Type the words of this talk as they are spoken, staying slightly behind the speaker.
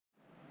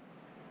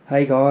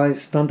Hey guys,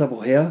 Stunt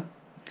Double here.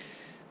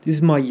 This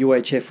is my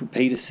UHF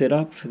repeater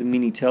setup for the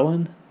Mini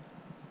Talon.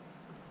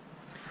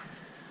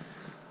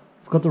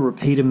 I've got the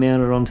repeater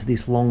mounted onto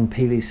this long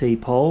PVC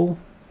pole,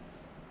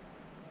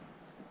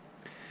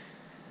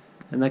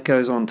 and that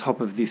goes on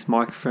top of this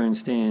microphone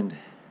stand.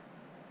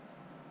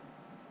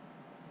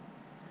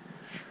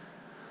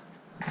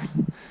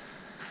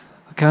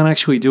 I can't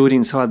actually do it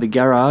inside the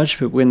garage,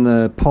 but when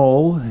the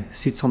pole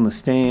sits on the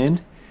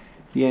stand,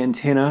 the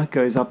antenna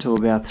goes up to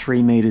about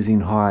 3 meters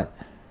in height.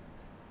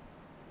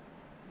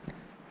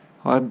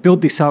 I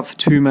built this up for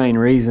two main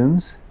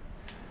reasons.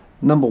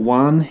 Number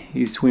one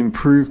is to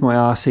improve my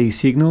RC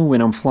signal when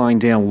I'm flying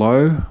down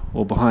low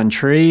or behind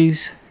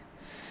trees.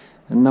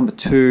 And number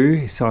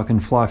two is so I can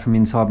fly from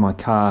inside my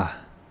car.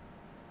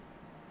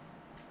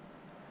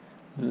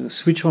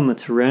 Switch on the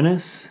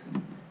Taranis.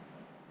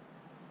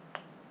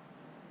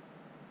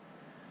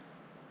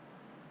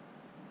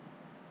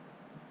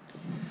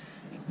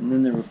 And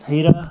then the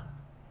repeater.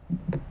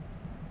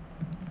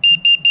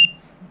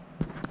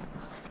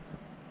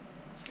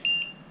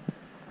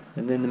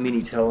 And then the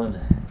Mini Talon.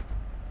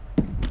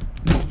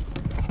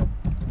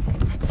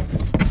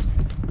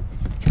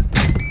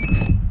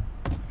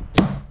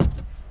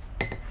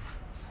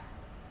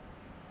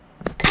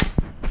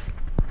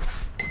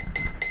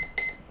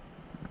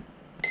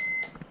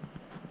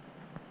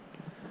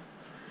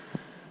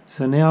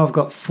 So now I've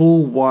got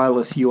full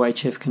wireless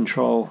UHF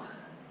control.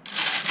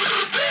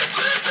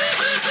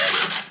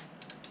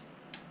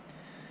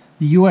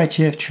 The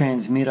UHF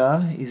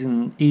transmitter is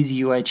an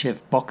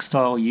EzUHF box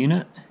style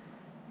unit,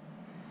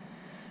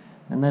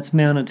 and that's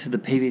mounted to the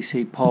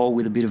PVC pole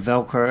with a bit of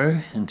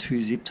Velcro and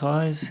 2 zip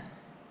ties.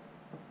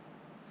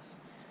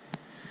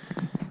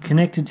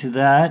 Connected to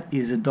that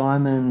is a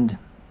diamond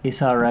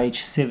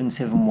SRH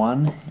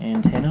 771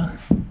 antenna.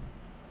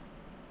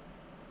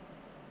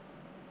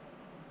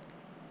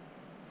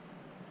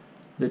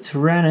 The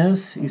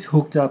Taranis is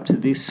hooked up to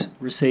this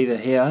receiver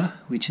here,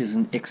 which is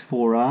an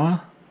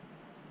X4R.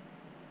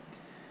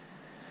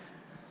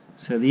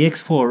 So the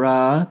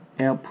X4R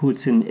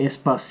outputs an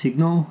S-bus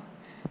signal,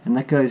 and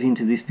that goes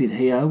into this bit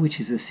here, which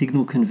is a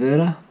signal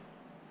converter.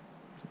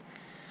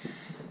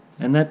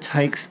 And that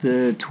takes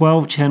the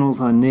 12 channels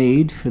I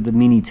need for the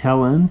Mini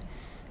Talon,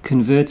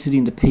 converts it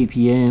into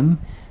ppm,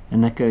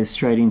 and that goes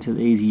straight into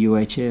the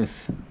EzUHF.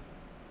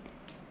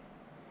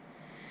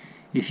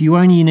 If you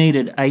only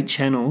needed 8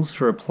 channels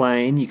for a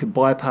plane, you could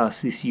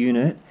bypass this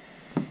unit,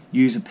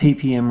 use a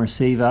ppm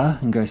receiver,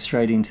 and go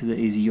straight into the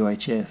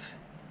EzUHF.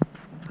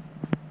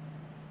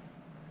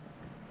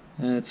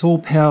 It's all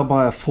powered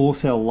by a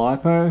 4-cell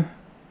lipo.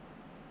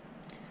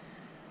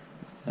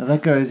 Now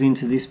that goes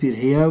into this bit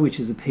here, which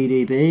is a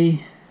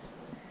PDB.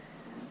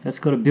 That's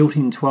got a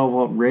built-in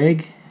 12-volt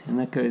reg, and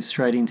that goes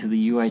straight into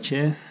the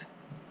UHF.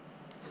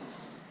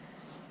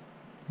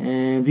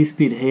 And this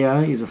bit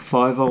here is a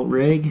 5-volt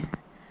reg,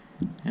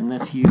 and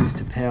that's used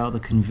to power the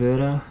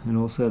converter and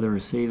also the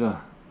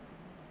receiver.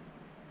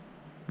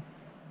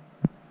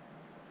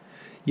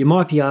 You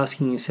might be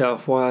asking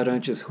yourself why I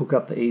don't just hook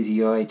up the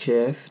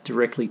EzUHF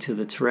directly to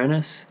the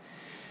Taranis,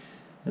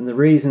 and the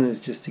reason is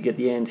just to get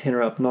the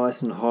antenna up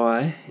nice and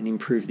high and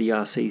improve the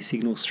RC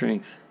signal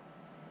strength.